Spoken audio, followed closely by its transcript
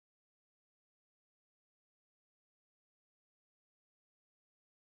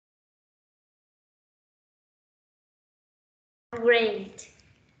Great.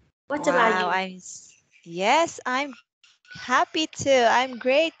 What about Wow, you? yes, I'm happy too. I'm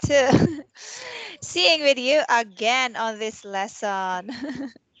great too. Seeing with you again on this lesson.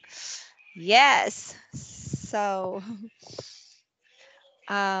 Yes. So,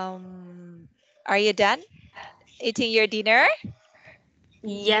 um, are you done eating your dinner?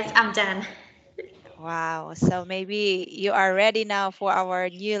 Yes, I'm done. Wow. So maybe you are ready now for our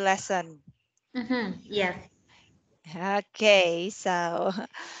new lesson. Yes. Okay. So,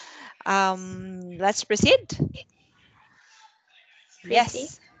 let's proceed. Proceed.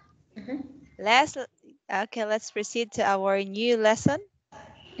 Yes. Mm-hmm. Let's okay, let's proceed to our new lesson.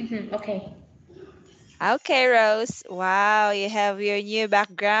 Okay. Okay, Rose. Wow, you have your new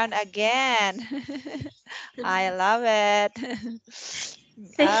background again. I love it.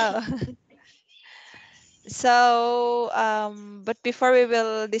 Thank you. Oh, so but before we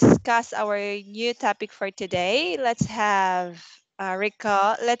will discuss our new topic for today, let's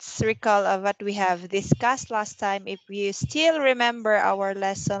recall of what we have discussed last time. If you still remember our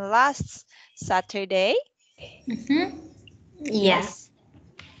lesson last Saturday, Mm-hmm. Yeah. yes.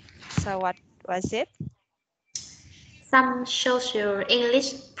 So what was it? Some social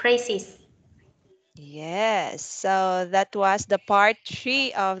English phrases. Yes, so that was the part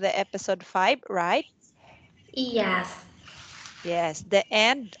three of the episode five, right? Yes. Yes, the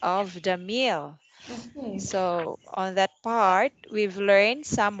end of the meal. Mhm. So on that part, we've learned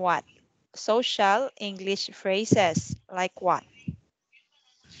somewhat social English phrases like what?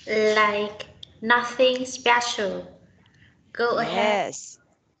 Like nothing special. Go ahead. Yes.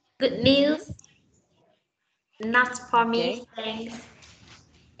 Good Mm-hmm. news. Not for me, Okay. thanks.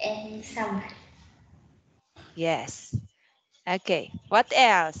 And some. Yes. Okay. What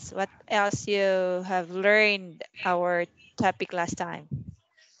else? What else you have learned our topic last time?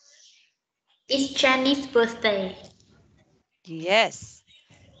 It's Jenny's birthday. Yes.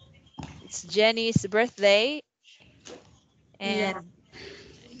 It's Jenny's birthday Yeah. and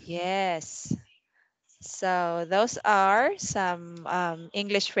yes. So those are some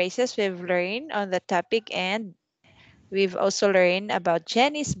English phrases we've learned on the topic, and we've also learned about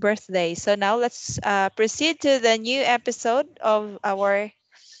Jenny's birthday. So now let's proceed to the new episode of our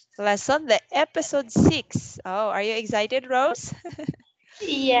lesson, the episode 6. Oh, are you excited, Rose?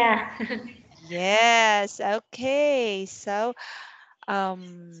 Yeah. Yes. Okay. So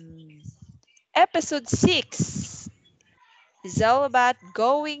um, episode 6 is all about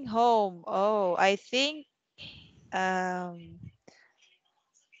going home. Oh, I think um,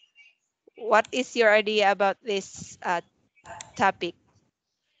 what is your idea about this topic?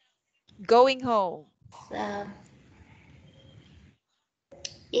 Going home. So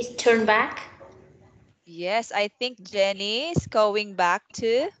it's turn back. Yes, I think Jenny is going back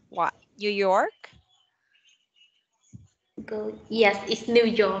to what? New York? Go. Yes, it's New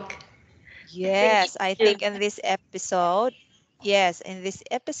York. I think Yes, I it's think in this episode, yes, in this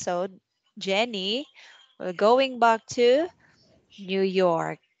episode, Jenny will going back to New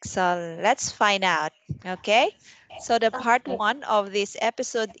York. So let's find out. Okay. So the part okay. one of this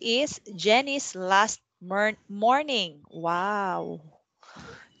episode is Jenny's last morning. Wow.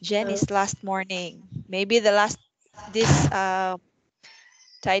 So, Jenny's last morning. Maybe this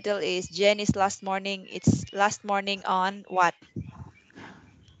title is Jenny's last morning. It's last morning on what?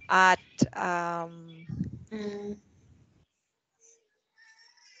 At um mm,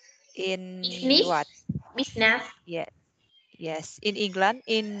 in what? business, business. Yeah, yes, in England,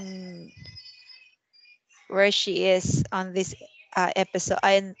 in where she is on this episode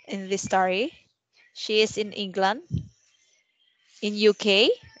in this story. She is in England, in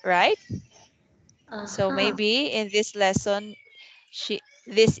UK, right? Uh So huh. maybe in this lesson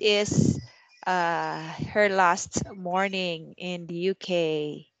this is her last morning in the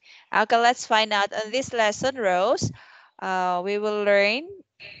UK. Okay, let's find out on this lesson, Rose. We will learn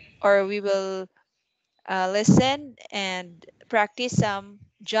or we will listen and practice some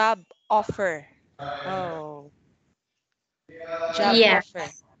job offer. Oh, job Yes.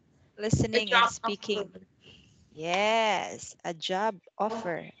 offer. A Listening and job offer. speaking. Yes, a job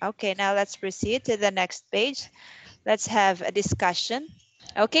offer. Okay, now let's proceed to the next page. Let's have a discussion.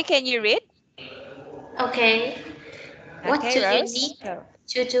 Okay, can you read? Okay. What Okay, do you Rose, need go.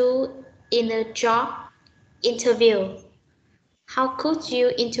 to do in a job interview? How could you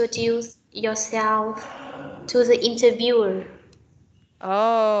introduce yourself to the interviewer?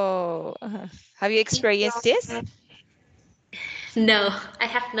 Oh, have you In experienced this? your... No, I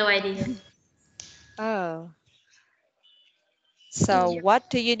have no idea. Oh, In so your, what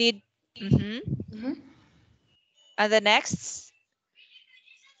do you need? Mm-hmm. Mhm. And the next,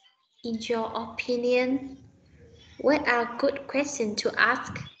 in your opinion, What are good questions to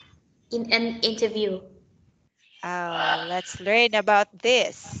ask in an interview? Let's learn about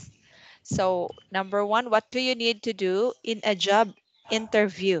this. So, number one, what do you need to do in a job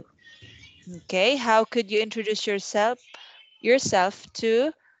interview? Okay, how could you introduce yourself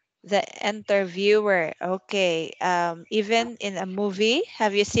to the interviewer? Okay, even in a movie,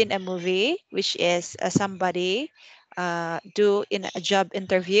 have you seen a movie which is somebody do in a job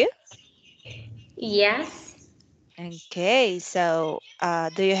interview? Yes. Okay, so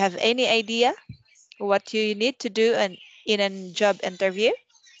do you have any idea what you need to do in a job interview?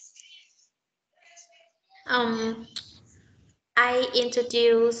 Um, I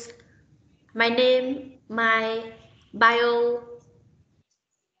introduce my name, my bio.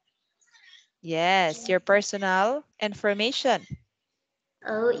 Yes, your personal information.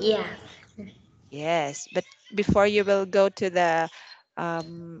 Oh, yeah. Yes, but before you will go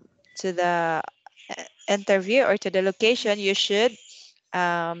um, to the interview or to the location, you should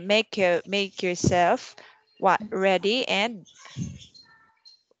make yourself what ready and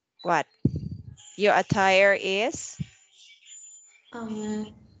what your attire is.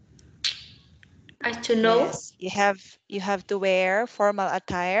 Um, I to know. Yes, you have to wear formal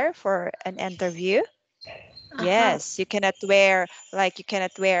attire for an interview. Uh-huh. Yes, you cannot wear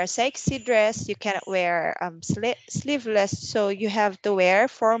a sexy dress. You cannot wear sleeveless. So you have to wear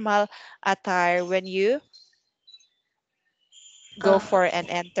formal attire when you go Uh, for an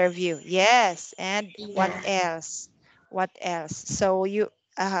interview. Yes, and what yeah. else? What else? So you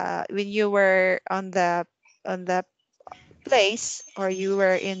when you were on the place or you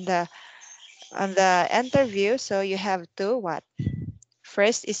were in the on the interview, so you have to what?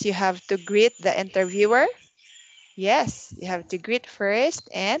 First is you have to greet the interviewer. Yes, you have to greet first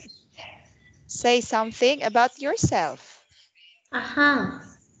and say something about yourself. Uh-huh.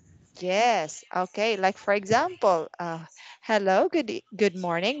 Yes. Okay. Like for example, hello, good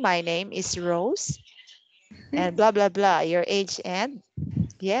morning. My name is Rose, and blah blah blah. Your age and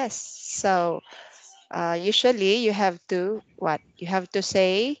yes. So usually you have to what? You have to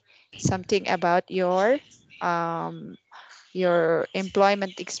say something about um your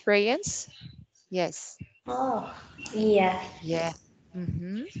employment experience. Yes. Oh, yes. Yeah.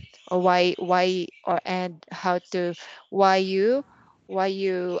 Mm-hmm. Or why or and how to why you why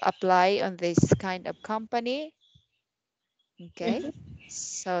you apply on this kind of company. Okay. Mm-hmm.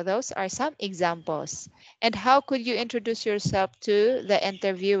 So those are some examples. And how could you introduce yourself to the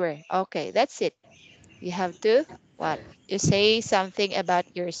interviewer? Okay, that's it. You have to what? You say something about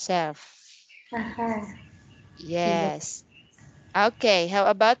yourself. Uh-huh. Yes. Yes. Okay, how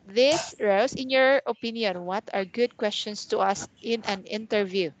about this, Rose? In your opinion, what are good questions to ask in an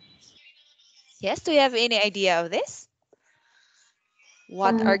interview? Yes, do you have any idea of this?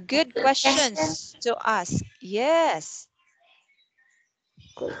 What are good Good question. questions to ask? Yes.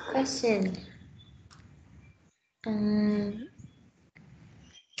 Good question. Um, hmm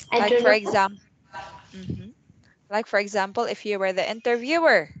I Like don't for know. example, like for example, if you were the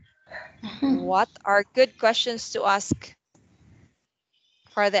interviewer, what are good questions to ask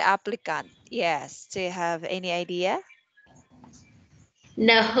for the applicant? Yes. Do you have any idea?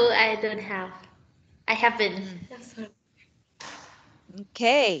 No, I don't have. I haven't. Mm. I'm sorry.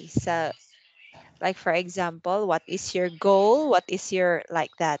 Okay. So, like for example, what is your goal? What is your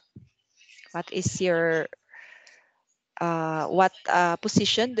like that? What is your what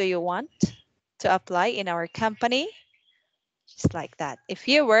position do you want to apply in our company? Just like that. If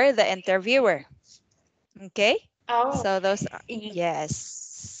you were the interviewer, okay? Oh, So those are, y- yes.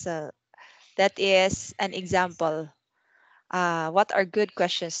 So that is an example. What are good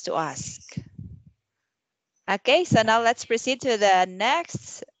questions to ask? Okay, so now let's proceed to the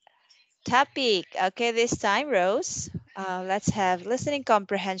next topic. Okay, this time, Rose, let's have listening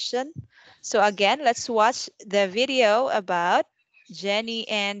comprehension. So again, let's watch the video about Jenny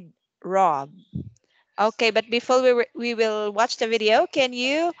and Rob. Okay, but before we will watch the video, can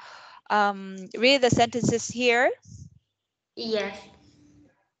you read the sentences here? yes.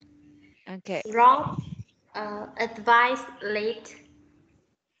 Okay, Rob advised late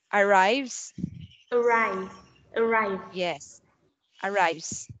arrives. arrive, arrive, Yes,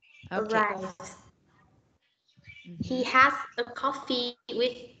 arrives. Okay. arrives. He hmm has a coffee with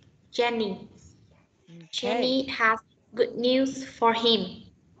Jenny. Jenny Okay. has good news for him.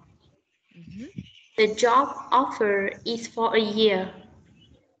 hmm The job offer is for a year.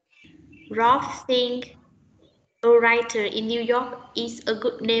 Rob thinks a writer in New York is a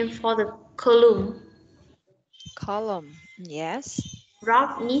good name for the column. Column. Yes.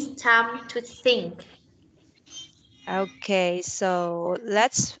 Rob needs time to think. Okay, so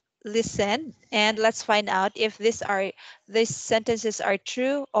let's listen and let's find out if these sentences are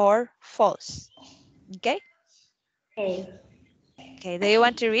true or false. Okay? Okay. Okay, do you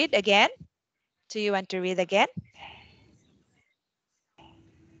want to read again? Do you want to read again?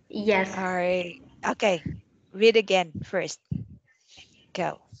 Yes. All right. Okay. Read again first.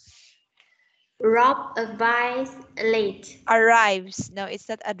 Go. Rob arrives late. Arrives. No, it's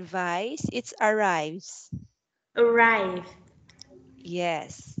not advice. It's arrives. Arrive.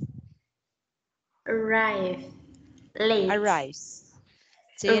 Yes. Arrive. Late. Arrives.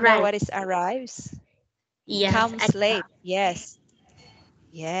 Do you know Arrive. what is arrives? Yes. Comes late. Yes.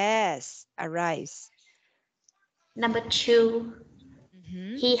 Yes. Arrives. Number two.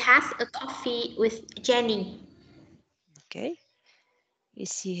 Hmm. He has a coffee with Jenny. Okay.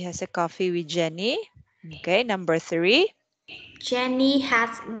 Is he has a coffee with Jenny? Okay. Number three. Jenny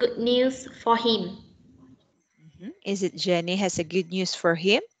has good news for him. Is it Jenny has a good news for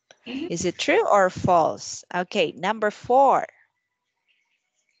him? Mhm. Is it true or false? Okay. Number four.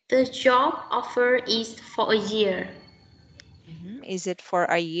 The job offer is for a year. Is it for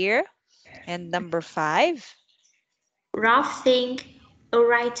a year? And number five. Ralph thinks a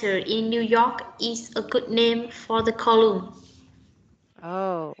writer in New York is a good name for the column.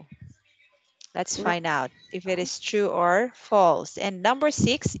 Oh, let's Ro- find out if it is true or false. And number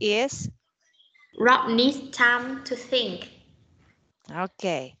six is Rob needs time to think.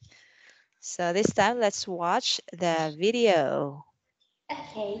 okay. So this time let's watch the video.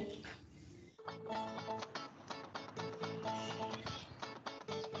 Okay.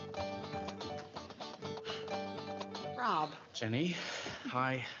 Rob, Jenny,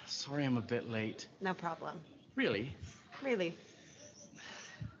 hi. Sorry I'm a bit late. no problem. Really? Really.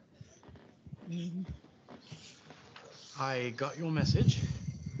 Mhm. I got your message.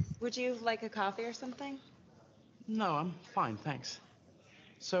 Would you like a coffee or something? No, I'm fine, thanks.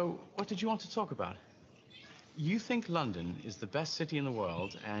 So, what did you want to talk about? You think London is the best city in the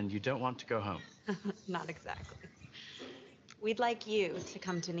world and you don't want to go home. Not exactly. We'd like you to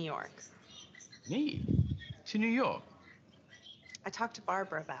come to New York. Me? To New York? I talked to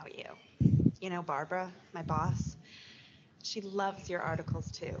Barbara about you. You know Barbara, my boss? She loves your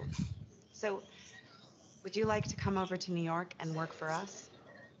articles too. So, would you like to come over to New York and work for us?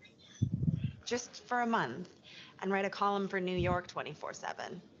 Just for a month and write a column for New York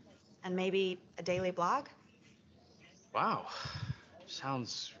 24/7. And maybe a daily blog? Wow.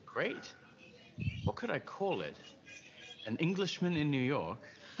 Sounds great. What could I call it? An Englishman in New York?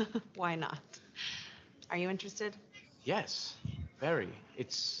 Why not? Are you interested? Yes, very.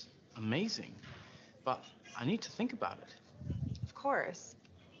 It's amazing. But I need to think about it. Of course.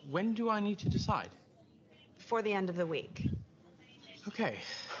 When do I need to decide? Before the end of the week. Okay,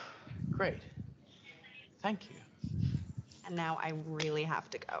 great. Thank you. And now I really have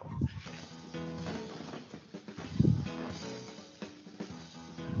to go.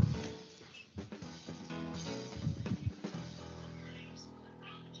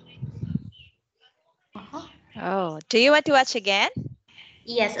 Uh-huh. Oh, do you want to watch again?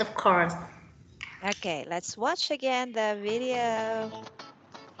 Yes, of course. Okay, let's watch again the video.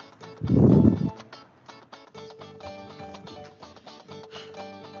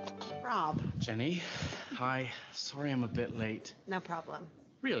 Rob, Jenny, hi. Sorry I'm a bit late. no problem.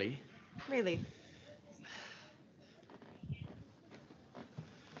 Really? Really.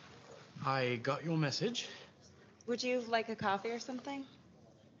 I got your message. Would you like a coffee or something?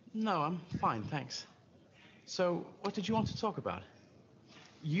 No, I'm fine, thanks. So, what did you want to talk about?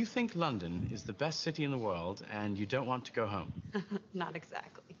 You think London is the best city in the world and you don't want to go home. Not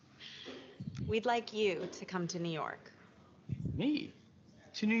exactly. We'd like you to come to New York. Me?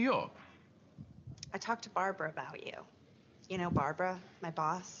 To New York? I talked to Barbara about you. You know Barbara, my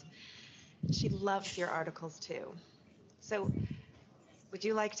boss? She loves your articles too. So, would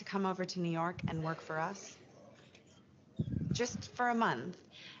you like to come over to New York and work for us? Just for a month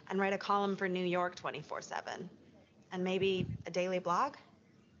and write a column for New York 24/7. And maybe a daily blog?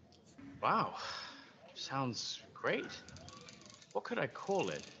 Wow. Sounds great. What could I call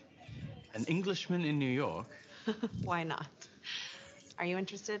it? An Englishman in New York? Why not? Are you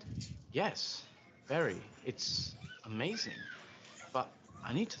interested? Yes, very. It's amazing. But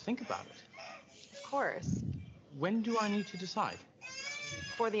I need to think about it. Of course. When do I need to decide?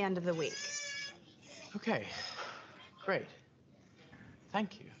 Before the end of the week. Okay, great.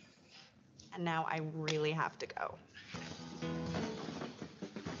 Thank you. And now I really have to go.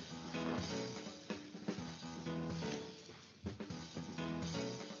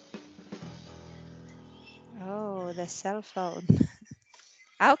 Oh, the cell phone.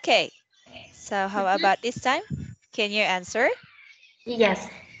 Okay, so how about this time? Can you answer? Yes.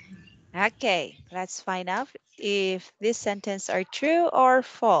 Okay, let's find out if this sentence are true or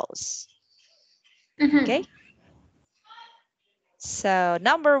false. Okay, Mhm. so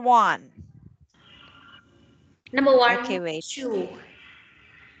number one. Number Okay, one, wait. Chu.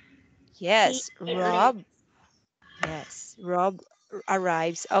 He Yes, ate late. Rob. Yes, Rob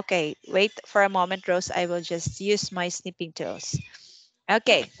arrives. Okay, wait for a moment, Rose. I will just use my snipping tools.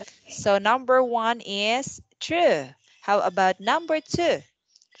 Okay, so number one is true. How about number two?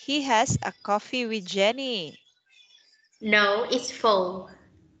 He has a coffee with Jenny. No, it's full.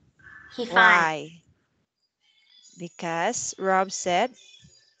 He fine. Why? Because Rob said,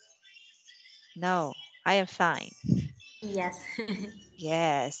 no, I am fine. Yes.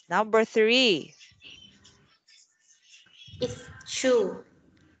 Yes. Number three. It's true.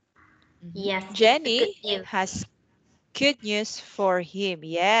 Yes, it's a good Jenny news. has good news for him.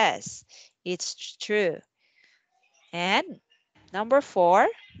 Yes, it's true. And number four.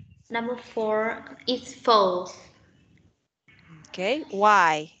 Number four, it's false Okay,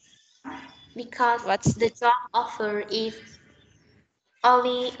 why? because What's the the job offer is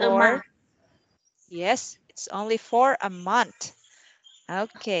only a for? month. Yes, it's only for a month.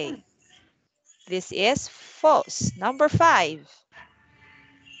 Okay, this is false. Number five.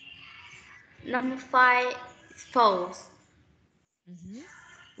 Number five, it's false. Mhm.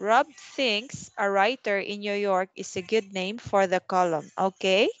 Rob thinks a writer in New York is a good name for the column.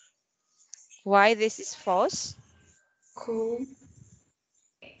 Okay, why this is false? Cool.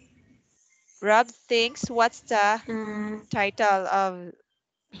 Rob thinks what's the Um, title of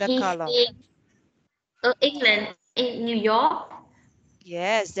the he column? thinks England in New York.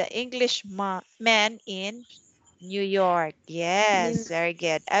 Yes, the man in New York. Yes, You, very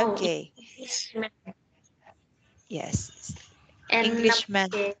good. oh, it's Okay. Englishman. Yes, it's And number Englishman.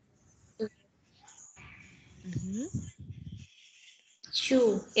 six, Mhm.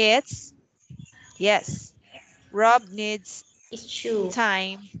 true. It's yes. Rob needs It's true.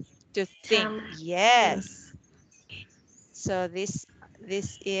 time to think. Time. Mm. Yes. So this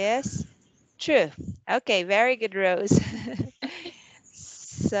is true. Okay, very good, Rose.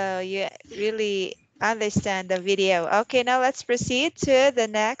 So you really understand the video. Okay, now let's proceed to the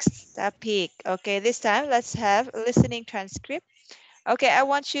next topic. Okay, this time let's have a listening transcript. Okay, I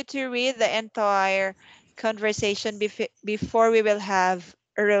want you to read the entire conversation before we will have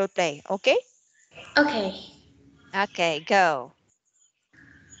a role play. Okay? Okay. Okay, go.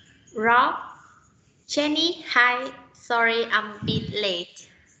 Rob, Jenny, hi. Sorry, I'm a bit late.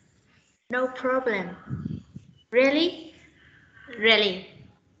 No problem. Really? Really?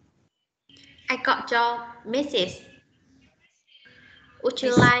 I got your message. Would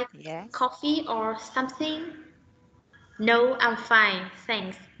you Miss, like yes. coffee or something? No, I'm fine,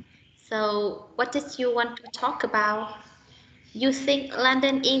 thanks. So, what did you want to talk about? You think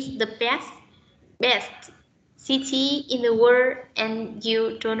London is the best city in the world and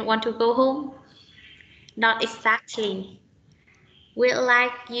you don't want to go home? Not exactly. We'd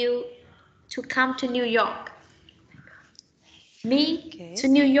like you to come to New York. Me Okay. to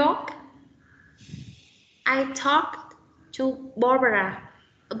New York? I talked to Barbara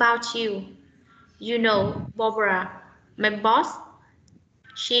about you. You know Barbara, my boss.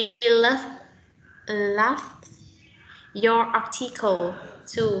 She loved your article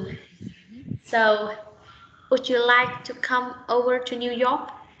too. Mhm. So, would you like to come over to New York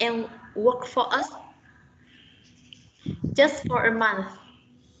and work for us just Mhm. for a month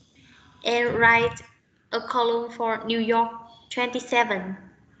and write a column for New York 27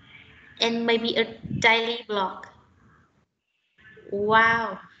 and maybe a daily blog?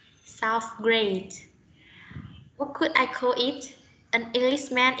 Wow, sounds great. What could I call it? An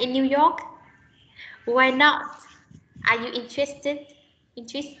Englishman in New York? Why not? Are you interested?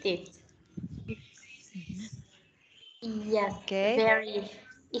 Interested? Mhm. Yes, Okay. very.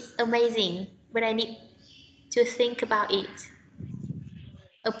 It's amazing, but I need to think about it.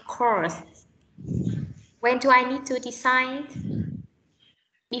 Of course. When do I need to decide?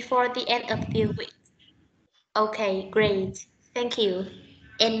 Before the end of the week. Okay, great. Thank you.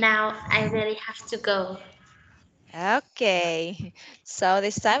 And now I really have to go. Okay. So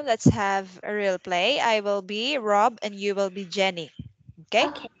this time let's have a real play. I will be Rob and you will be Jenny. Okay?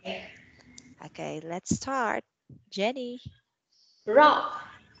 Okay. Okay, let's start. Jenny. Rob,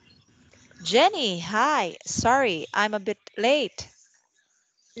 Jenny, hi. Sorry, I'm a bit late.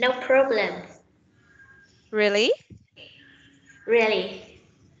 no problem. Really? Really.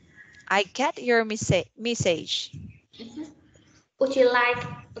 I get your message. Mhm. Would you like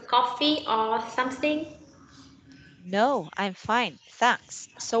a coffee or something? No, I'm fine. Thanks.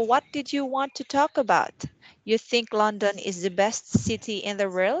 So what did you want to talk about? You think London is the best city in the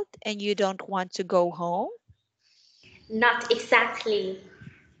world and you don't want to go home? Not exactly.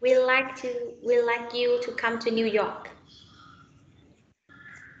 We like you to come to New York.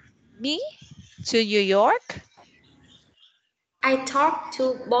 Me? To New York? I talked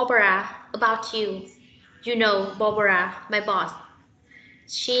to Barbara about you. You know Barbara, my boss.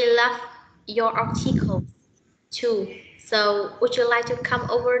 She loved your articles too. So would you like to come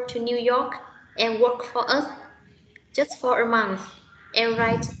over to New York and work for us just for a month and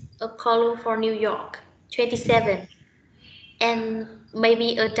write a column for New York 27 and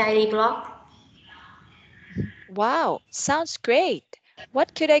maybe a daily blog? Wow, sounds great.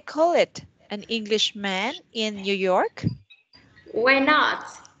 What could I call it? An Englishman in New York? Why not?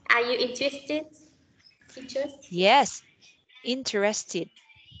 Are you interested? Interested? Yes, interested.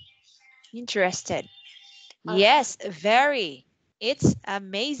 Interested. Okay. Yes, very. It's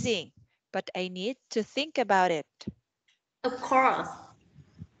amazing, but I need to think about it. Of course.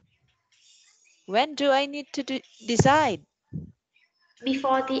 When do I need to decide?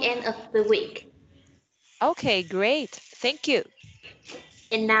 Before the end of the week. Okay, great. Thank you.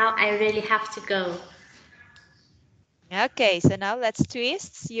 And now I really have to go. Okay, so now let's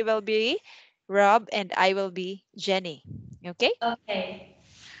twist. You will be Rob and I will be Jenny. Okay? Okay.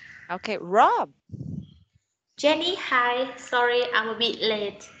 Okay, Rob. Jenny, hi. Sorry, I'm a bit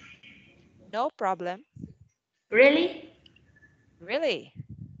late. No problem. Really? Really.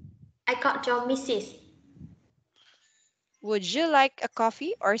 I got your message. Would you like a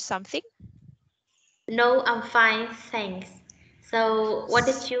coffee or something? No, I'm fine, thanks. So, what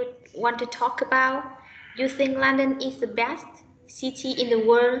did S- you want to talk about? You think London is the best city in the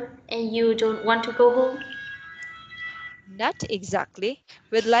world and you don't want to go home? Not exactly.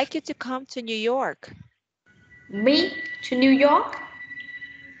 We'd like you to come to New York. Me? To New York?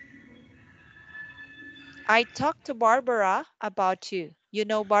 I talked to Barbara about you. You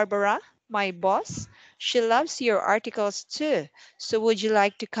know Barbara, my boss? She loves your articles too. So would you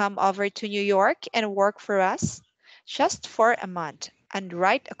like to come over to New York and work for us? Just for a month and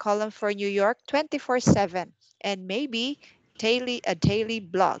write a column for New York 24/7 and maybe a daily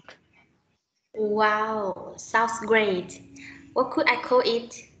blog. Wow, sounds great. What could I call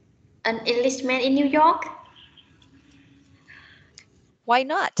it? An Englishman in New York? Why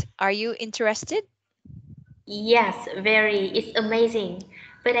not? Are you interested? Yes, very. It's amazing.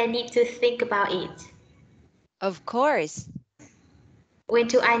 But I need to think about it. Of course. When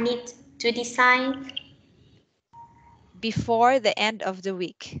do I need to decide? Before the end of the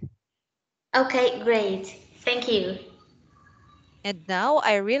week. Okay, great. Thank you. And now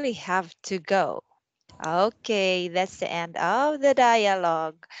I really have to go. Okay, that's the end of the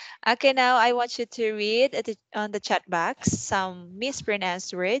dialogue. Okay, now I want you to read on the chat box some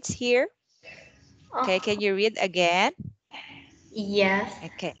mispronounced words here. Okay, Oh, can you read again? yes.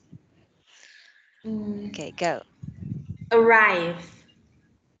 Okay, Mm, okay, go. arrive.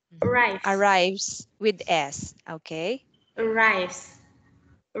 Arrives. Arrives with S. Okay, Arrives.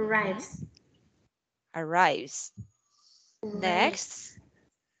 mhm. Arrives. Arrives. Arrives. Next,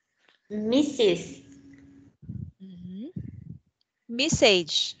 Mrs. mhm.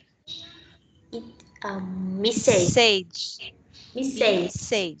 Message. It, message. Sage. Message.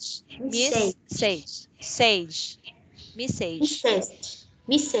 Message. Message. Miss Sage. Sage. Message. Message.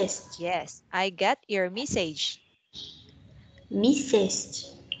 Message. Yes, I got your message. Message.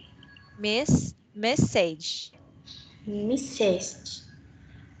 Message. Message.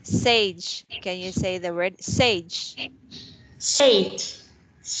 Sage. Can you say the word sage? Shade.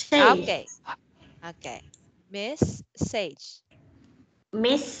 Shade. Okay. Okay. Miss Sage.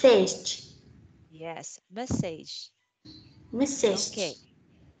 Message. Yes. Message. Okay. Message.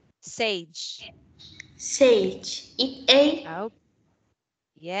 Sage. Sage. It a Oh,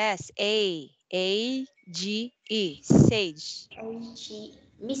 yes. A G E. Sage. G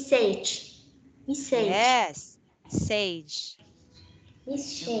message. Message. Yes. Sage.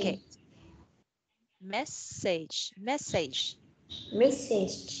 Okay. Message. Message. Message.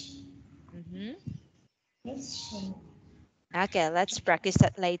 Message. Mm-hmm. Message. Okay. Let's practice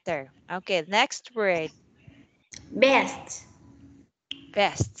that later. Okay. Next word. Best.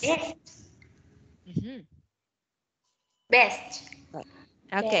 Best. Best. Mm-hmm. Best. Best.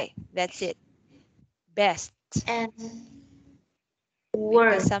 Okay. That's it. Best. And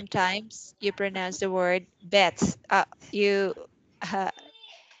Because word. sometimes you pronounce the word bets. You uh,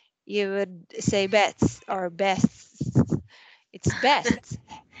 you would say bets or best. It's best.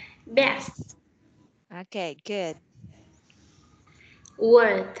 Best. Okay, good.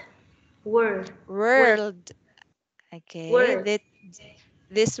 Word. Word. Word. World. Okay, Word.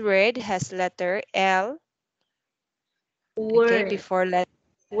 this word has letter L. Okay, Word. before let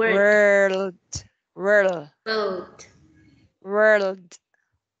Word. world, world, World. world,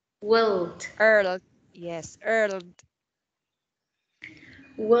 World. world. Yes, world.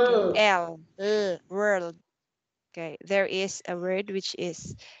 Okay, World. world. Okay, there is a word which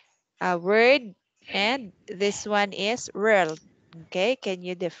is a word, and this one is world. Okay, can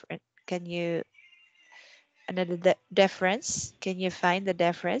you different? Can you another difference? Can you find the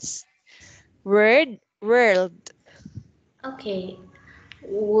difference? Word, world. Okay.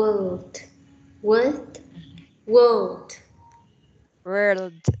 World. World. Mhm. World.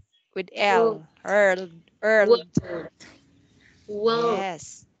 World with World. L. World, world. World. World.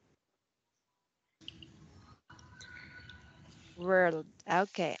 Yes, world.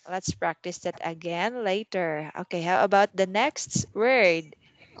 Okay, let's practice that again later. Okay, how about the next word?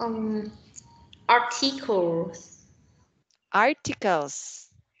 Um. Articles. Articles.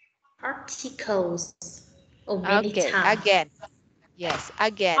 Articles. Oh, many Okay, times. again. Yes,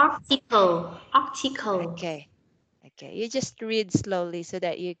 again. Article. Article. Okay. Okay. You just read slowly so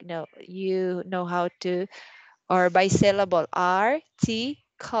that you know how to, or by syllable.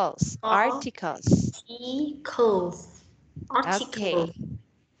 Articles. Articles. Articles. Okay. Article.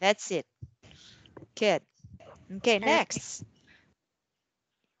 That's it. Good. Okay, And next.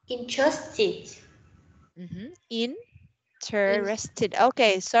 interested. In, Interested.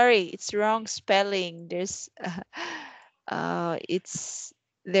 Okay, sorry, it's wrong spelling. It's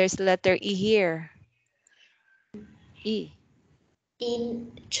there's letter E here. E.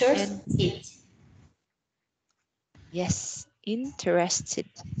 And interested. yes, interested.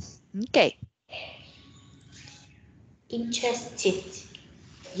 Okay. Interested.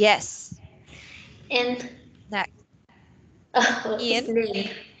 Yes. And Next. its In. name.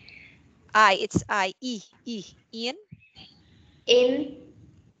 It's I. E. E. In. In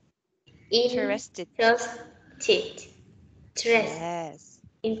Interested. interested. Interest. Yes.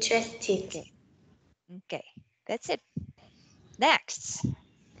 Interested. Okay. Okay. That's it. Next.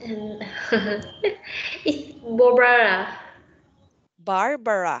 And it's Barbara.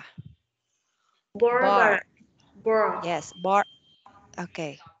 Barbara. Barbara. Bar. Bra. Yes. Bar.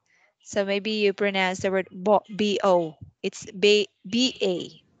 Okay. So maybe you pronounce the word B-O. It's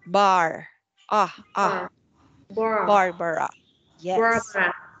B-A. Bar. Bra. Bra. Barbara. Yes.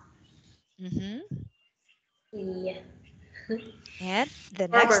 Barbara. Mm-hmm. Yeah. And the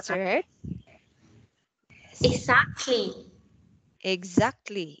next Barbara. word. Yes. Exactly.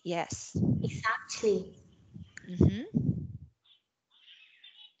 Exactly. Yes. Exactly. Mm-hmm.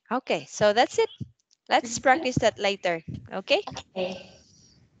 Okay. So that's it. Let's practice that later. Okay. Okay.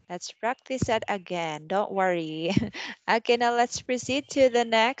 Let's practice that again. Don't worry. Okay, now let's proceed to the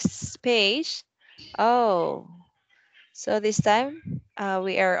next page. Oh, so this time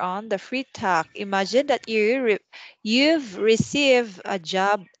we are on the free talk. Imagine that you've received a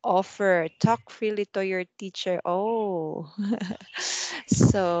job offer. Talk freely to your teacher. Oh,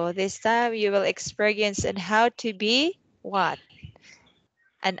 so this time you will experience on how to be what?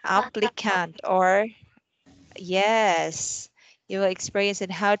 An applicant or yes, you will experience in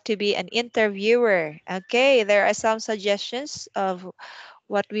how to be an interviewer. Okay, there are some suggestions of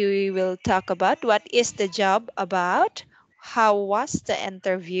what we will talk about. What is the job about? How was the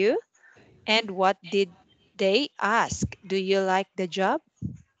interview? And what did they ask? Do you like the job?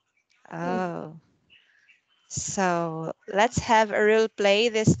 Oh, so let's have a role play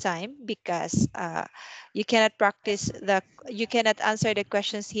this time because you cannot you cannot answer the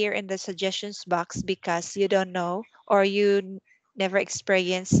questions here in the suggestions box because you don't know or never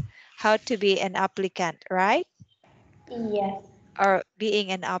experienced how to be an applicant, right? Yes. Or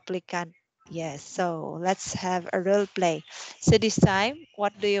being an applicant. Yes. So let's have a role play. So this time,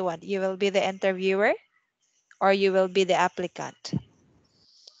 what do you want? You will be the interviewer or you will be the applicant?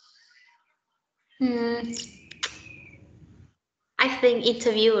 Hmm. I think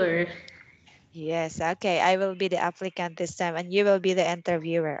interviewer. Yes. Okay. I will be the applicant this time and you will be the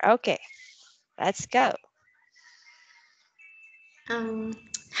interviewer. Okay. Let's go. Um.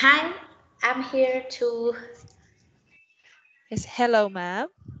 Hi. I'm here to. Yes. Hello, ma'am.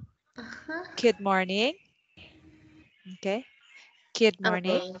 Uh-huh. Good morning. Okay. Good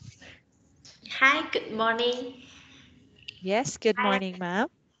morning. Oh. Hi. Good morning. Yes. Good I am. morning, ma'am.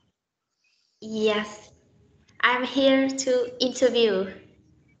 Yes. I'm here to interview.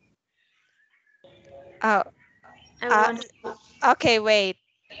 Oh, I uh, want to. okay. Wait.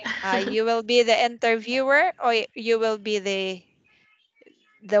 You will be the interviewer or you will be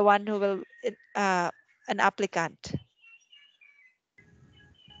the one who will uh, an applicant.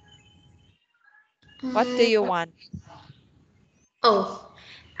 What do you Mm, want? oh,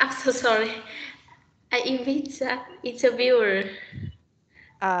 I'm so sorry. I invite the interviewer.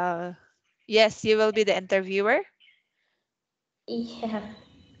 Uh, yes, you will be the interviewer. Yeah.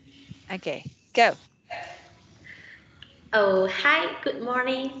 Okay, go. Oh, hi, good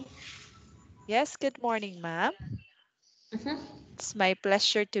morning. Yes, good morning, ma'am. Mhm. It's my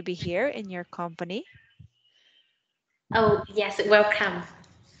pleasure to be here in your company. Oh, yes, welcome.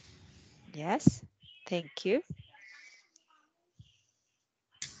 Yes, thank you.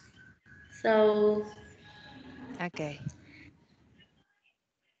 So, Okay,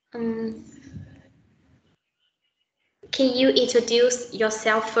 um, can you introduce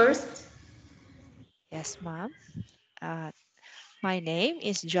yourself first? yes, ma'am. Uh, my name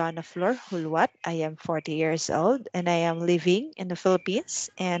is Jonna Flor Hulwat. I am 40 years old and I am living in the Philippines.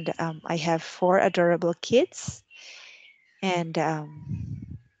 And I have four adorable kids. And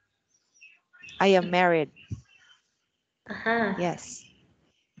I am married. Uh-huh. Yes.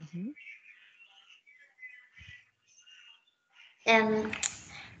 Mhm. And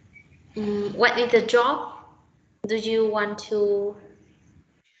what is the job do you want to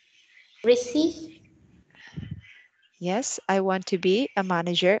receive? Yes, I want to be a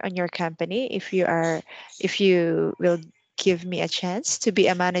manager on your company. If you will give me a chance to be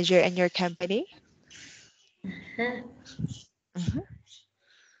a manager in your company. Huh? Mhm.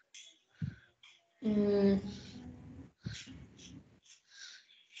 Mm,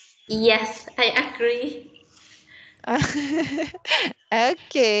 yes, I agree.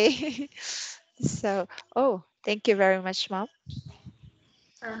 Okay. So, oh, thank you very much, mom.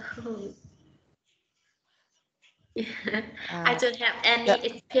 Oh, I Uh, don't have any the,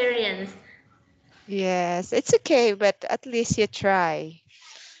 experience. yes, it's okay, but at least you try.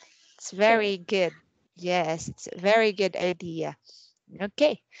 It's Okay. very good. Yes, it's a very good idea.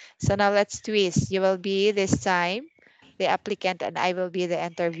 Okay, so now let's twist. You will be this time the applicant, and I will be the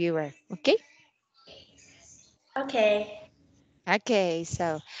interviewer. Okay. Okay. Okay,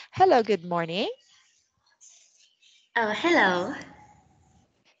 so hello, good morning. Oh, hello.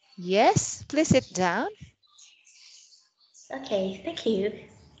 Yes, please sit down. Okay, thank you.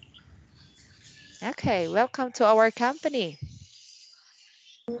 Okay, welcome to our company.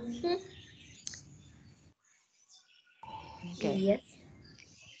 Mhm. Okay. Yes.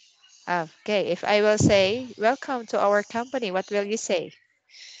 Okay, if I will say welcome to our company, what will you say?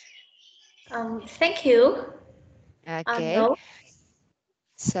 Thank you. Okay, No,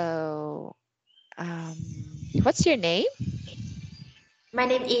 so what's your name? my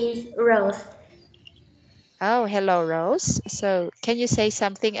name is Rose. Oh, hello, Rose. So, can you say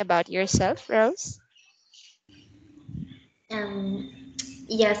something about yourself, Rose? Um,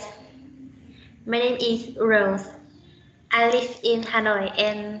 yes, my name is Rose. I live in Hanoi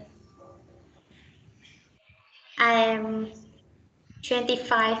and I'm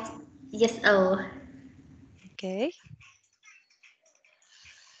 25 years old. Okay.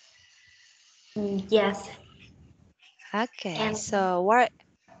 Yes, Okay. and So, what?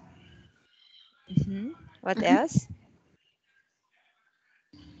 Mhm. What mhm, else?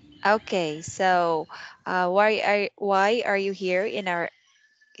 Okay. So, why are you here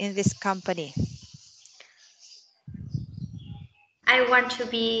in this company? I want to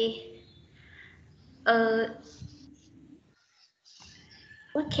be a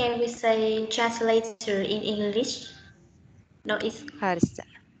what can we say translator in English? No, it's How is that?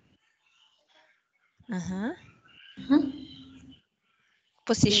 Uh-huh. mhm,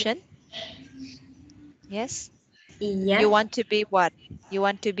 Position? Yes. You yes, want to be what? You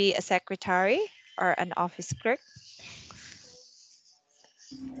want to be a secretary or an office clerk?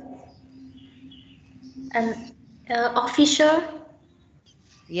 an official.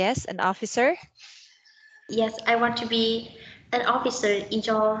 Yes, an officer. Yes, I want to be an officer in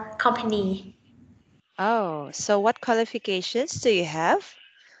your company. Oh, so what qualifications do you have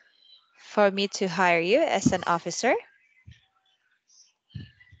for me to hire you as an officer?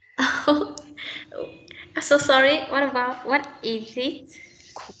 Oh, I'm so sorry. What is it?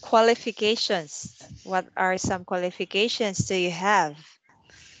 Qualifications. What are some qualifications do you have?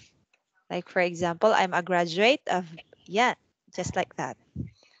 Like, for example, I'm a graduate of, yeah, just like that.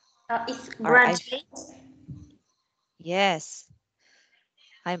 It's Or graduate. yes,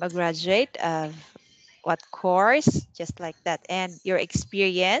 I'm a graduate of what course, just like that. And your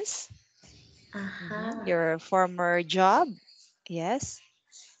experience, Uh-huh. your former job, yes,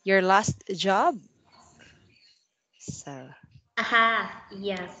 your last job. So, Aha.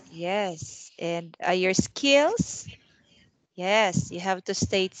 Yes. yes, and your skills. Yes, you have to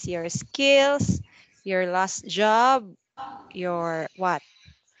state your skills, your last job, your what?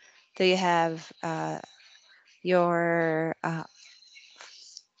 Do you have your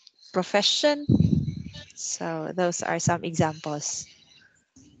profession? So those are some examples.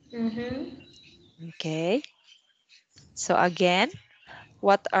 Mm-hmm. Okay. So again,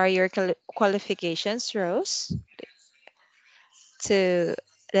 what are your qualifications, Rose, to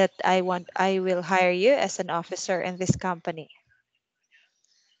that I will hire you as an officer in this company?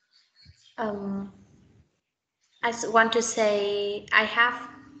 Um, want to say I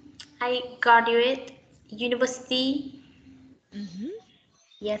graduate university. Mm-hmm.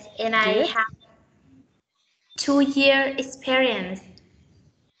 Yes, and I Good. have 2 year experience.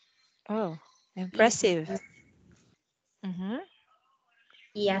 Oh, Yes, impressive. Mm-hmm.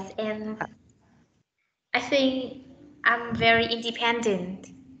 yes, and I think I'm very independent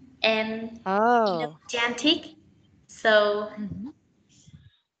and Oh. energetic, so Mm-hmm.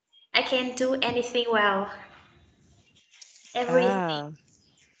 I can do anything well, everything. Oh.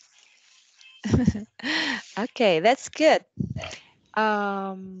 Okay, that's good.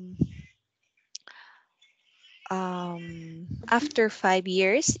 Um, After 5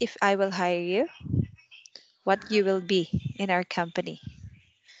 years, if I will hire you, what you will be in our company?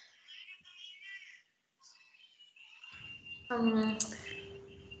 Um,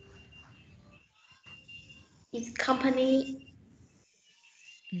 is company,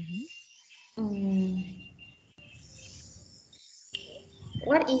 Mm-hmm. um,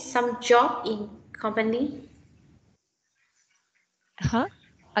 what is some job in company? Huh?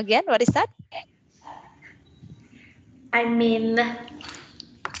 Again, what is that? I mean,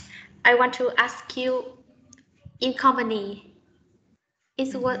 I want to ask you in company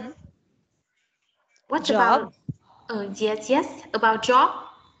is Mm-hmm. what Job? about yes about job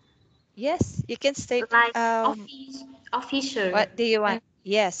Yes, you can state. like Um, office officer what do you and want?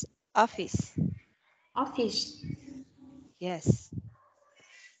 Yes, office. office Yes.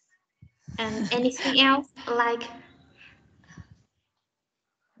 and anything else like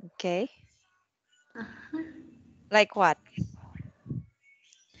Okay. Like what?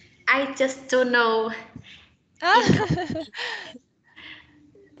 I just don't know in company.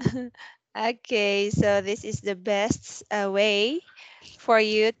 Okay, so this is the best way for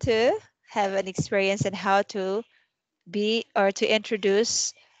you to have an experience and how to be or to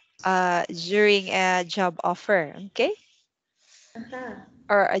introduce during a job offer, okay? Uh-huh.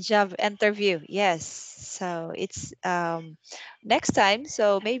 Or a job interview. Yes. So it's next time.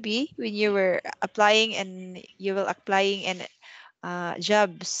 So maybe when you were applying and you will applying in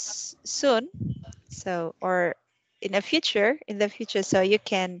jobs soon. So or in the future, so you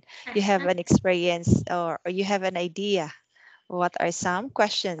have an experience or you have an idea what are some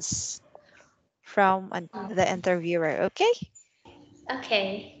questions from the interviewer. Okay.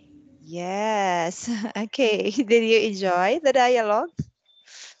 Okay, Yes. Okay. Did you enjoy the dialogue?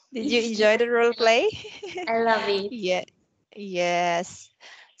 Did you enjoy yes, the role play? I love it. Yeah. Yes.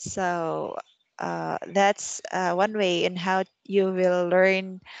 So that's one way in how you will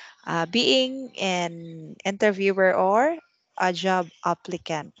learn being an interviewer or a job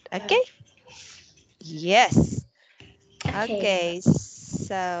applicant. Okay. Yes. Okay, Okay.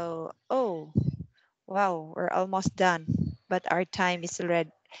 So, oh, wow, we're almost done, but our time is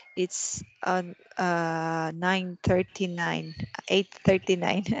already it's on 9:39,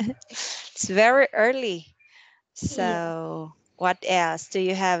 8:39. It's very early. yeah, So, what else? Do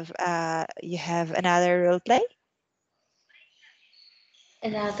you have another role play?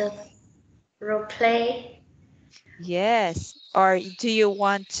 another role play. Yes. Or do you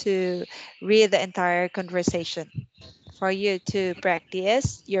want to read the entire conversation for you to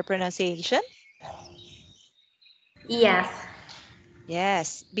practice your pronunciation? Yes.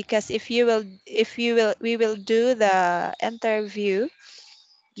 Yes, because we will do the interview,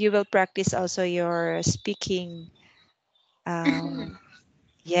 you will practice also your speaking. Um,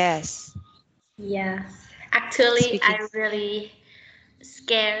 yes, Yes. Actually, speaking. I really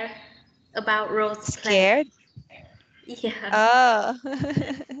scared about role play. Scared? Yeah. Oh,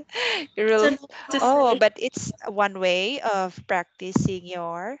 you I will. don't know what to Oh, say. but it's one way of practicing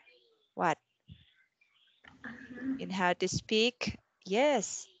your what in how to speak.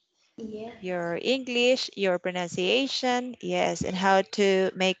 Yes, Yes. your English, your pronunciation. Yes, and how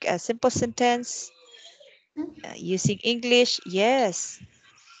to make a simple sentence using English. Yes.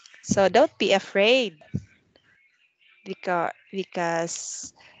 So don't be afraid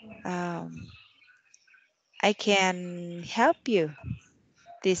because I can help you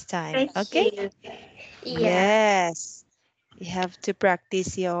this time. Thank Okay? you. Yeah. Yes. You have to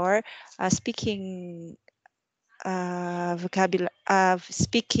practice your speaking vocabulary,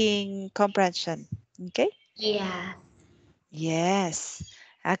 speaking comprehension. Okay? Yeah. Yes.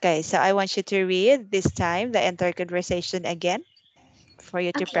 Okay, so I want you to read this time the entire conversation again. for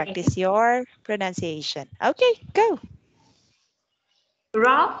you to Okay. practice your pronunciation. Okay, go.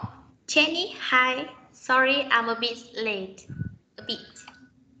 Rob, Jenny, hi. Sorry, I'm a bit late. A bit.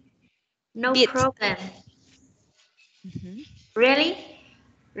 No Bit. problem. Mhm. Really?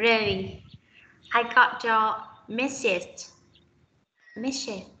 Really. I got your message.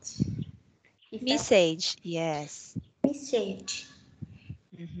 Message. Is that Message. Yes. message?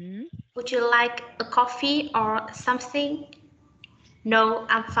 Mhm. Would you like a coffee or something? No,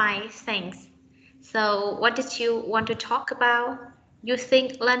 I'm fine, thanks. So, what did you want to talk about? You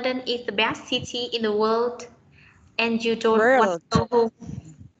think London is the best city in the world and you don't want World. to go home?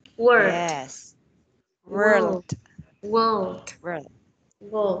 World, Yes. world, World. world, World.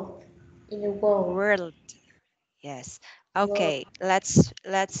 world, in the world, World. Yes. world. Okay. Let's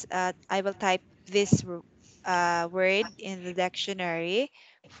I will type this word in the dictionary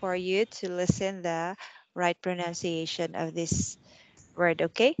for you to listen the right pronunciation of this word,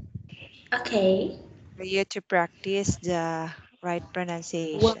 okay? Okay, For you to practice the right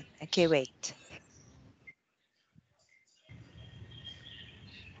world. pronunciation. Okay, wait.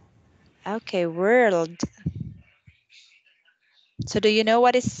 Okay, world. So do you know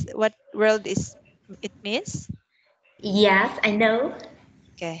what world is it means? Yes, I know.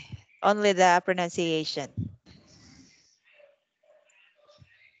 Okay. Only the pronunciation.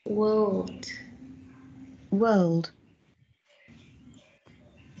 World, world,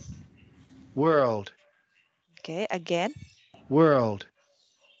 World. Okay, again. World.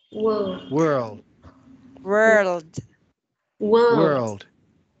 world, World. World. world, World.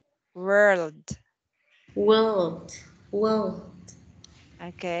 World. world, world,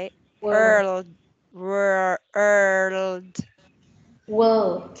 Okay. world, World. World.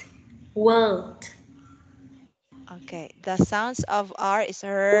 world, world, Okay. The sounds of R is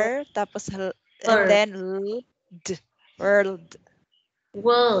her, tapos and world, then d. World.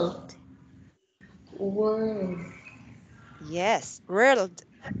 world, world, Yes. World.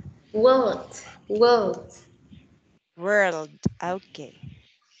 world, world, World. Okay.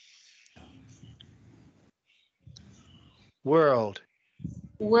 World.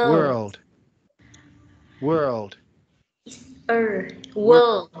 world, World. World. World.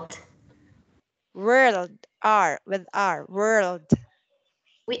 world, World. R with R. World.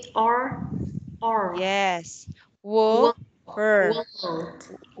 with R, Yes. Wo. world, Her.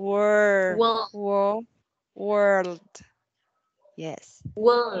 world, Wor. world, Wo. World. Yes.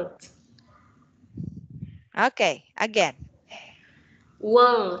 world, Okay. Again.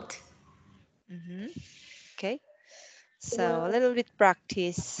 world, Mm-hmm. Okay. So a world, little bit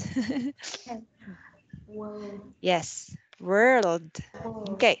practice. world, Yes. World.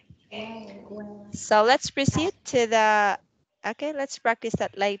 world, Okay. world. So let's proceed to the. Okay. Let's practice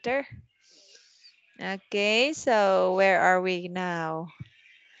that later. Okay. So where are we now?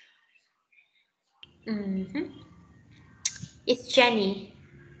 Mm-hmm. It's Jenny.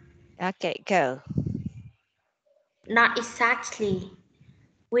 Okay. Go. Not exactly.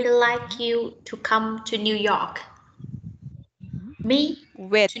 We'd like Mhm. you to come to New York. Mhm. Me?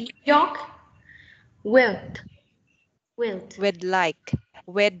 With To New York? Wilt. Wilt. with like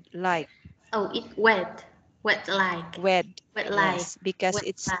with like Oh, it wet. Wet like. with. Wet like. Yes, because Wet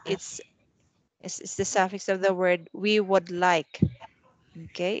like. it's the suffix of the word we would like.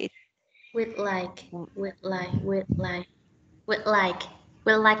 Okay. Wet like. W- Wet like. Wet like. Wet like.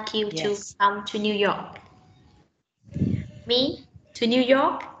 We'd like you to yes. come to New York. Me? To New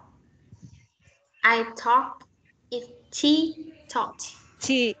York? I talked. If she talked.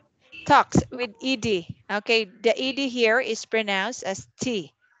 T talks with ed. Okay, the ed here is pronounced as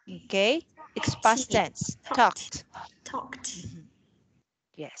t. Okay, it's past She tense. talked. Talked. Talked. Mhm.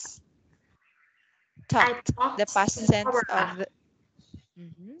 Yes, I talked. The talked to past tense of Barbara. the.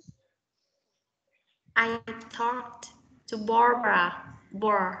 Mhm. I talked to Barbara.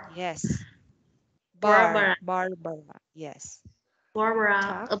 Yes, Barbara. Barbara. Yes, Barbara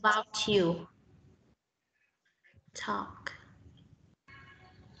talked. about you. Talk.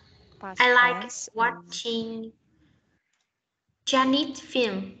 Past I like tense of. watching Janet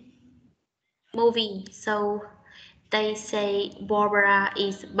film movie. So they say Barbara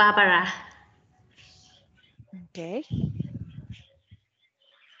is Barbara. Okay,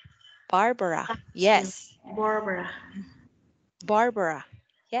 Barbara. About you, Yes, Barbara. Barbara.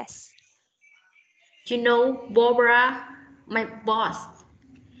 Yes. You know Barbara, my boss.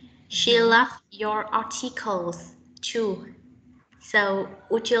 She Mhm. loves your articles too. So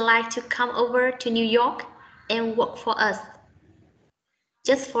would you like to come over to New York and work for us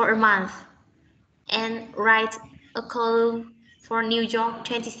just for a month and write a column for New York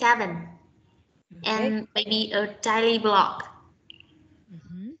 27 Okay. and maybe a daily blog?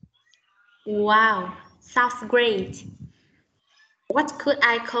 Wow, sounds great. What could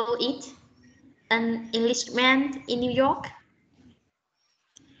I call it? An Englishman in New York?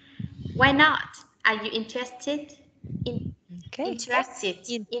 Why not? Are you interested? In, Okay. interested,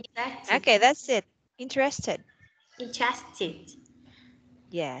 In, interested, okay, that's it. Interested. interested.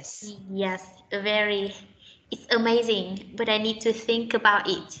 Yes. Yes, very. It's amazing, but I need to think about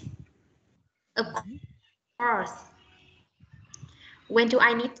it. Of Mhm. course. When do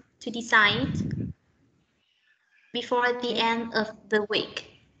I need to decide? Before the Okay. end of the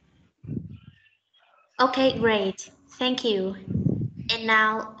week. Okay, great. Thank you. And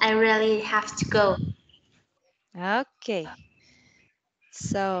now I really have to go. Okay.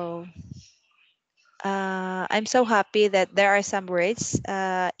 So, I'm so happy that there are some words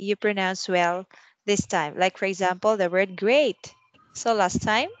you pronounce well this time. Like, for example, the word great. So, last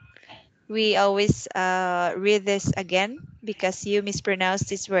time, we always read this again because you mispronounced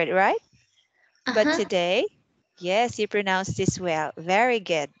this word, right? But Uh-huh. today, yes, you pronounced this well. Very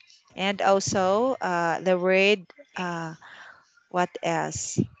good. And also, the word, uh, what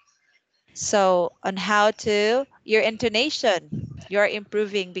else? So, on how to, your intonation, you're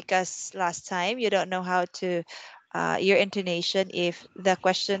improving because last time you don't know how to, your intonation if the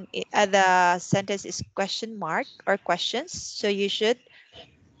the sentence is question mark or questions. So,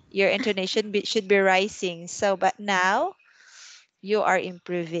 your intonation should be rising. So, but now you are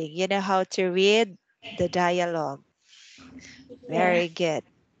improving. You know how to read the dialogue. Yeah. Very good.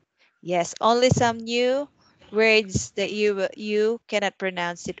 Yes, only some new words that you cannot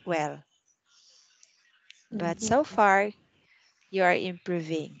pronounce it well. But Mhm. so far, you are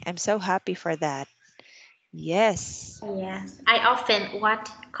improving. I'm so happy for that. Yes. Yes. I often watch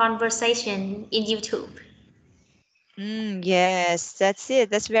conversation in YouTube. Yes, that's it.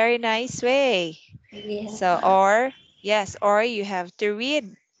 That's very nice way. Yes. So, or yes, or you have to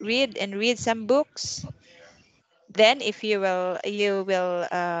read some books. Then, if you have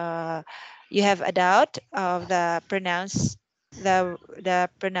a doubt of the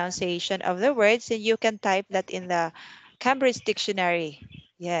pronunciation of the words, and you can type that in the Cambridge Dictionary.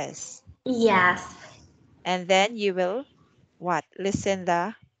 Yes, Yes. and then you will what listen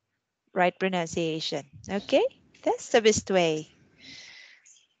the right pronunciation. Okay, that's the best way.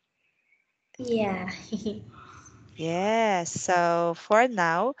 Yeah. Yes. So for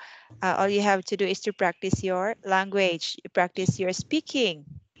now, all you have to do is to practice your language, you practice your speaking.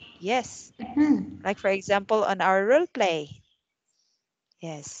 Yes. Mhm. Like for example, on our role play.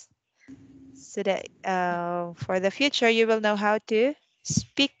 Yes. So that for the future, you will know how to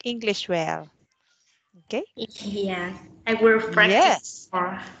speak English well. Okay. Yes. I will practice Yes.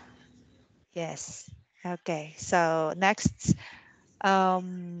 more. Yes. Okay. So next,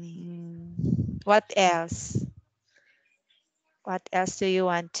 what else? What else do you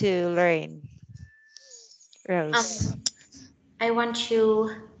want to learn, Rose? Um, I want to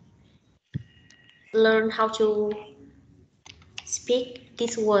learn how to speak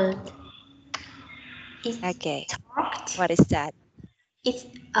this word. It's Okay. talked. What is that? It's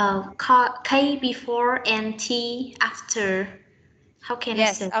K before and T after. How can I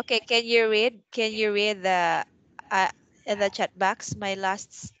Yes. say? Okay. Can you read? Can you read uh, in the chat box my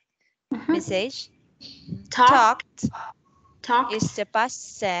last Mhm. message? Talked. Talked Talked. is the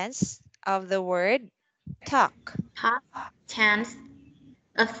past tense of the word talk. Past tense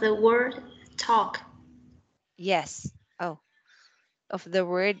of the word talk. Yes. Oh, of the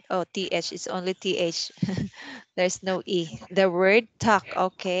word. Oh, th is only th. There's no e. The word talk.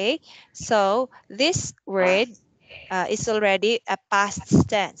 Okay. So this word is already a past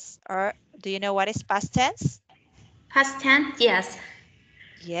tense. Or do you know what is past tense? Past tense, yes.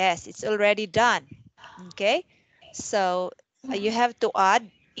 Yes, it's already done. Okay. So you have to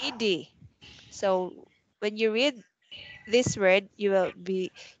add ed. So when you read this word, you will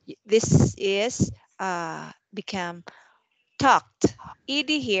be, this is become talked. Ed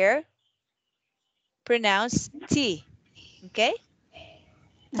here, pronounce T. Okay?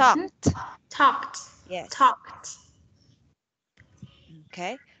 Mhm. Talked. Talked. Yes. Talked.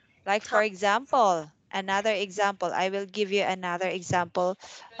 Okay. Like for Talk. example, another example, I will give you another example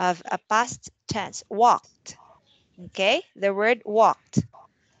of a past tense. Walked. Okay? The word walked.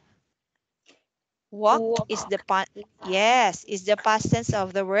 Walked is Walk. yes, is the past tense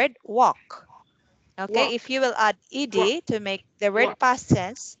of the word walk. Okay, Walk. if you will add Walk. ed to make the word Walk. past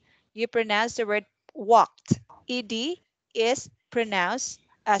tense, you pronounce the word walked. Ed is pronounced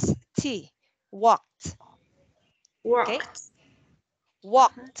as t. Walked. Okay? Walked.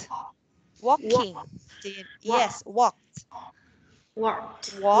 Walked. Walk. Walking. Walk. Yes, walked.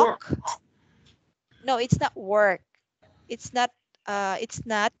 Walked. Walk. Walk. No, it's not work. It's not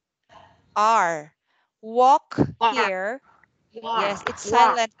R. Walk Walk. here. Yes, Walk. it's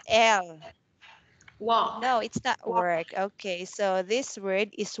Walk. silent L. Walk. No, it's not Walk. work. Okay, so this word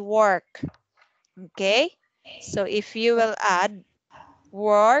is work. Okay, so if you will add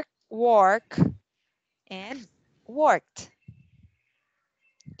work, work, and worked.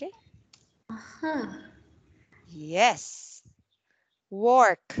 Okay, Huh. yes,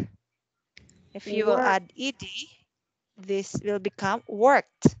 work. If you will Work. add ed, this will become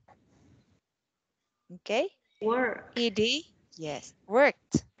worked. Okay, Work. ed, yes,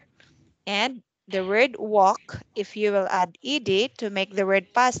 worked. And the word walk, if you will add ed to make the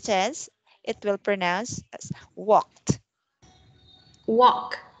word past tense, it will pronounce as walked.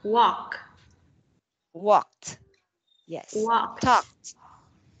 Walk. Walk. Walked. Yes. Walked. Talked.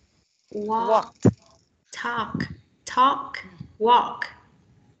 Walk. Walked. Talk. Talk. Walk.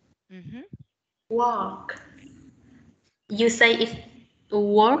 Mm-hmm. Walk. You say it's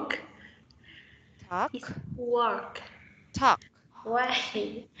work? It's Talk. work. Talk.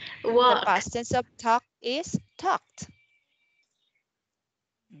 Why? The Work. past tense of talk is talked.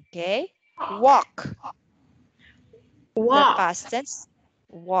 Okay. Walk. Walk. The Walk. past tense,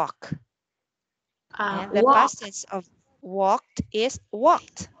 walk. And the Walk. past tense of walked is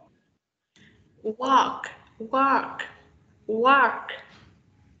walked. Walk. Work. Work.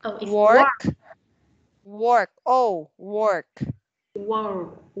 Oh, it's work. Work. Work. Oh, work.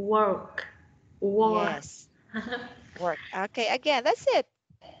 Work. Work. Work. Yes. Work. Okay, again, that's it.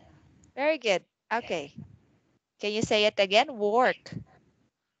 Very good. Okay. Can you say it again? Work.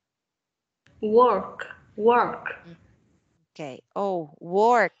 Work. Work. Mm, okay. Oh,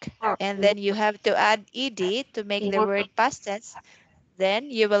 work. And then you have to add ed to make the Work. word past tense. Then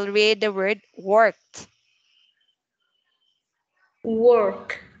you will read the word worked.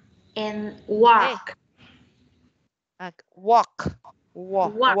 Work. And Okay. walk. Walk.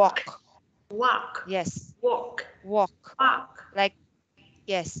 Walk. Walk. Walk. Walk. Yes. Walk. Walk. Walk. Like,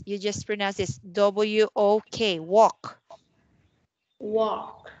 yes, you just pronounce this W-O-K. Walk.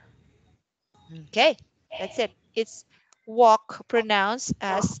 Walk. Okay. That's it. It's walk pronounced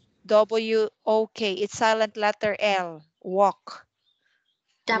as W-O-K. It's silent letter L. Walk.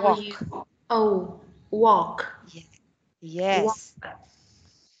 W Walk. O. Walk. Yeah. Walk. Yes.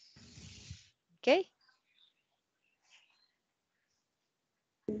 Okay.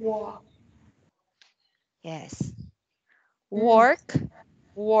 Walk. Yes. Mm. Work.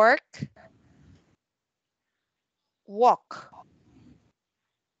 Work. Walk.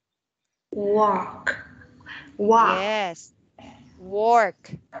 Walk. Walk. Yes.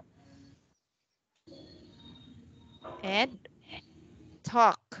 Work. And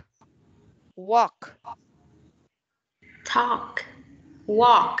talk. Walk. Talk.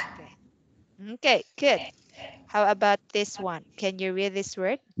 Walk. Okay. Okay, good. How about this one? Can you read this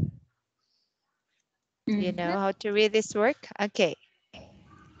word? Do you Mhm. know how to read this word? Okay.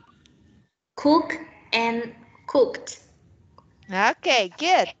 Cook and cooked. Okay,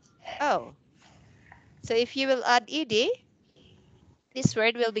 good. Oh, so if you will add ed, this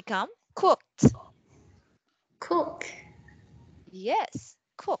word will become cooked. Cook. Yes,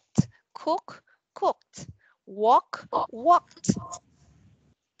 cooked. Cook, cooked. Walk, walked.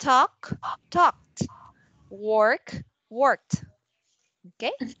 Talk, talked. Work, worked.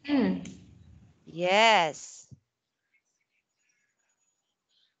 Okay? Mm. Yes.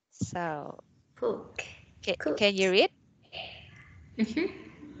 So, Cook. can you Cooked. read? Mhm.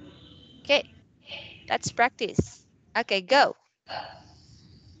 Okay, let's practice. Okay, go.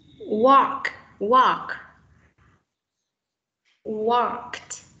 Walk. Walk.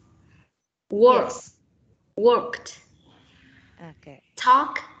 Walked. Work. Yes. Worked. Okay.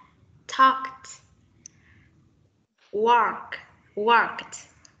 Talk. Talked. Work. Worked.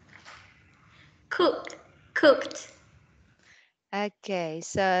 Cooked. Cooked. Okay,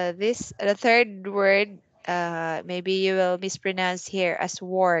 so the third word, maybe you will mispronounce here as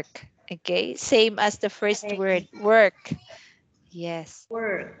work. Okay, same as the first word, work. Yes,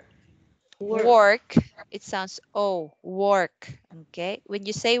 Work. Work. work. It sounds work. Okay, when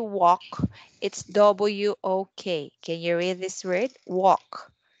you say walk, it's W-O-K. Can you read this word?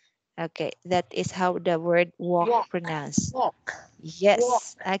 Walk. Okay, that is how the word walk Walk. pronounced. Walk. Yes. Walk.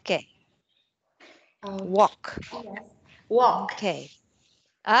 Okay, Okay. walk. Yes. Walk. Okay.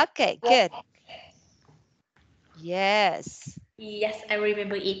 Okay, Walk. good. Yes. Yes, I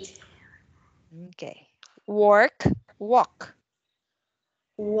remember it. Okay. Work, walk.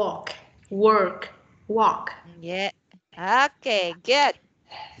 Walk. Work. Walk. Yeah. Okay, good.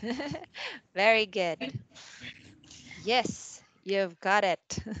 Very good. Yes, you've got it.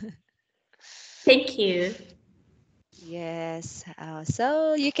 Thank you. Yes.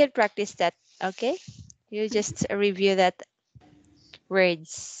 So you can practice that. Okay. You just review that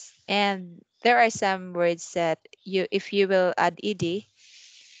words. And there are some words that if you will add ed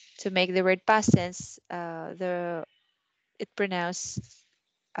to make the word past tense, it pronounce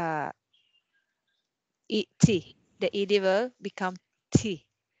uh, t. The ed will become t.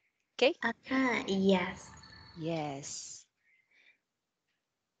 Okay. Yes. Yes.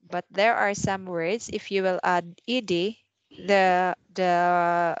 But there are some words if you will add ed, the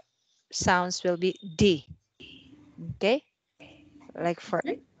sounds will be d. Okay. Like for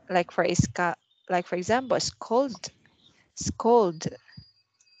like for iska, like for example, scold, scold,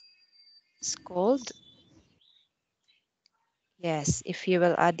 scold. Yes, if you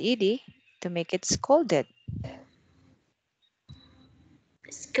will add ed to make it scolded.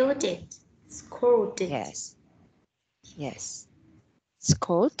 Scolded. Scolded. Yes, yes.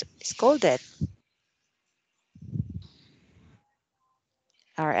 Scold, scolded.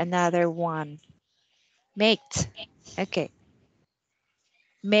 Or another one. Maked. Okay.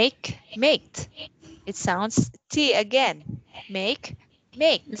 Make, maked. It sounds T again. Make,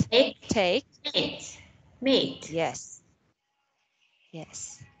 maked. Make. Take. Mate. Mate. Yes,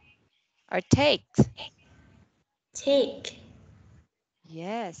 yes. Or taked. Take.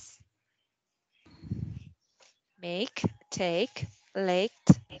 Yes. Make, take,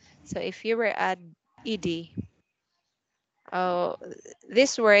 laked. So if you were add ed, oh,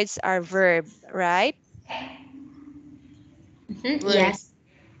 these words are verb, right? Word. Yes.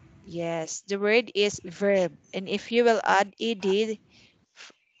 Yes, the word is verb. And if you will add ed,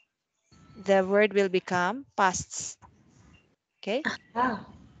 the word will become pasts. Okay? Oh.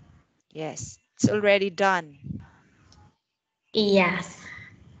 Yes, it's already done. Yes.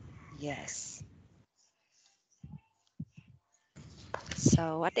 Yes.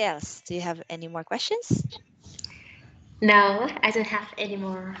 So what else? Do you have any more questions? No, I don't have any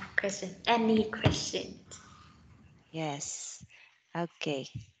more questions. Any questions? Yes. Okay.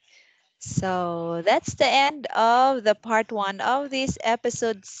 So that's the end of the part one of this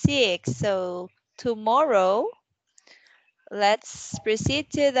episode six. So tomorrow, let's proceed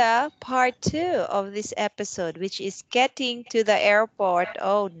to the part two of this episode, which is getting to the airport.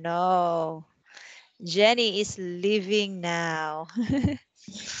 Oh no, Jenny is leaving now.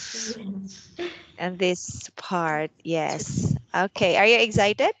 And this part, yes. Okay, are you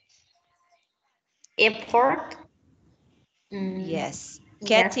excited? Airport? Mm, Yes. yes.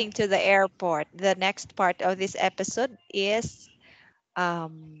 Getting to the airport. The next part of this episode is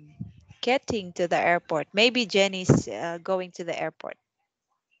um getting to the airport. Maybe Jenny's going to the airport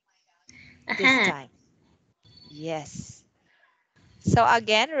this Uh-huh. time. Yes. So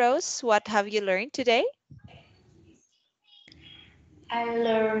again, Rose, what have you learned today? I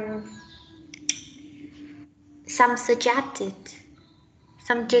learned some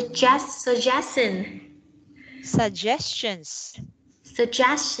Hmm. suggestion, Suggestions.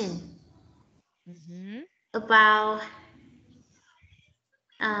 suggestion Hmm. about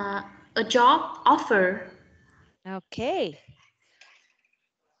uh, a job offer. Okay.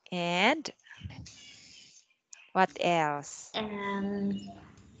 And what else? And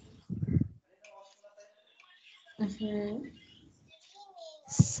mhm,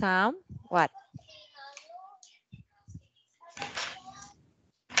 Some what?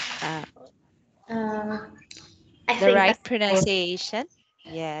 Uh, uh, I the think right that's all. pronunciation.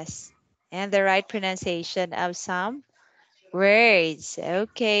 Yes. And the right pronunciation of some words.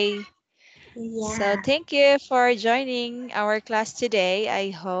 Okay. So Yeah. thank you for joining our class today.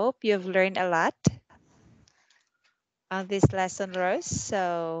 I hope you've learned a lot on this lesson, Rose.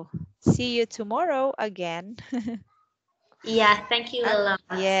 So see you tomorrow again. Yeah, thank you a lot.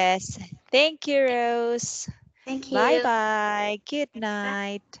 Yes. Thank you, Rose. Thank Bye you. bye. Good Bye.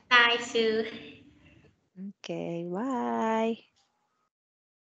 night. Bye, Sue. Okay. Bye.